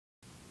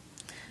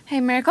Hey,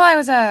 Miracle, I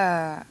was,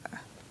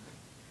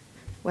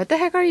 What the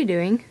heck are you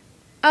doing?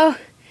 Oh,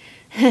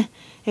 I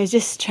was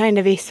just trying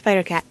to be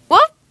Spider Cat.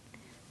 What?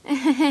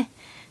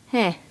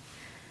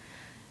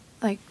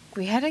 Like,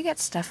 we had to get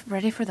stuff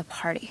ready for the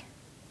party.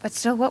 But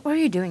still, what were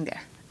you doing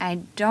there? I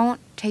don't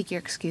take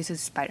your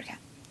excuses, Spider Cat.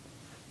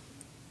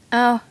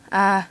 Oh,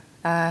 I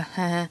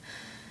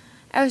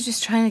was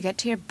just trying to get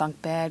to your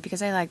bunk bed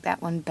because I like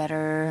that one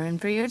better.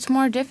 And for you, it's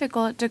more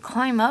difficult to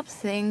climb up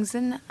things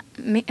than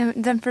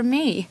for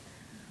me.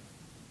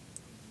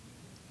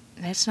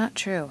 That's not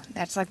true.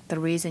 That's like the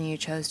reason you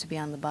chose to be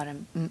on the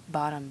bottom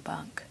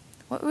bunk.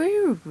 What were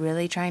you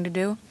really trying to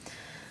do?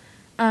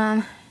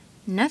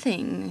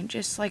 Nothing.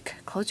 Just like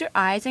close your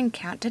eyes and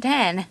count to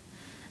 10.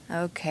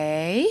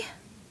 Okay.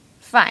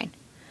 Fine.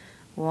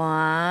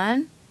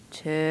 1,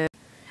 2,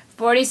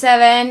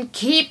 47.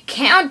 Keep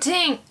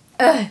counting.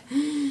 Ugh.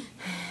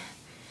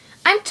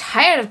 I'm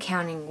tired of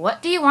counting.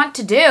 What do you want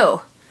to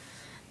do?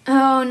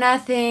 Oh,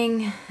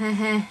 nothing.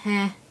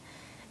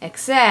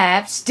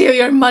 Except steal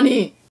your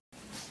money.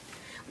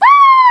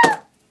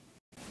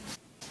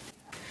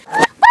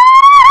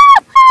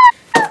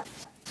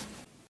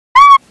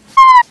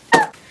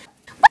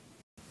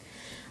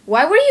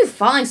 Why were you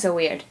falling so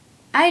weird?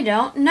 I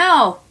don't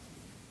know.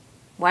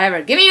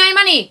 Whatever, give me my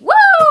money!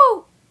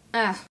 Woo!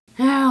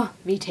 I'll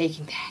be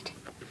taking that.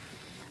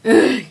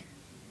 Ugh.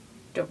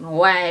 Don't know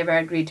why I ever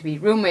agreed to be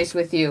roommates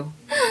with you.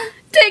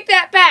 Take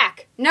that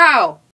back! No!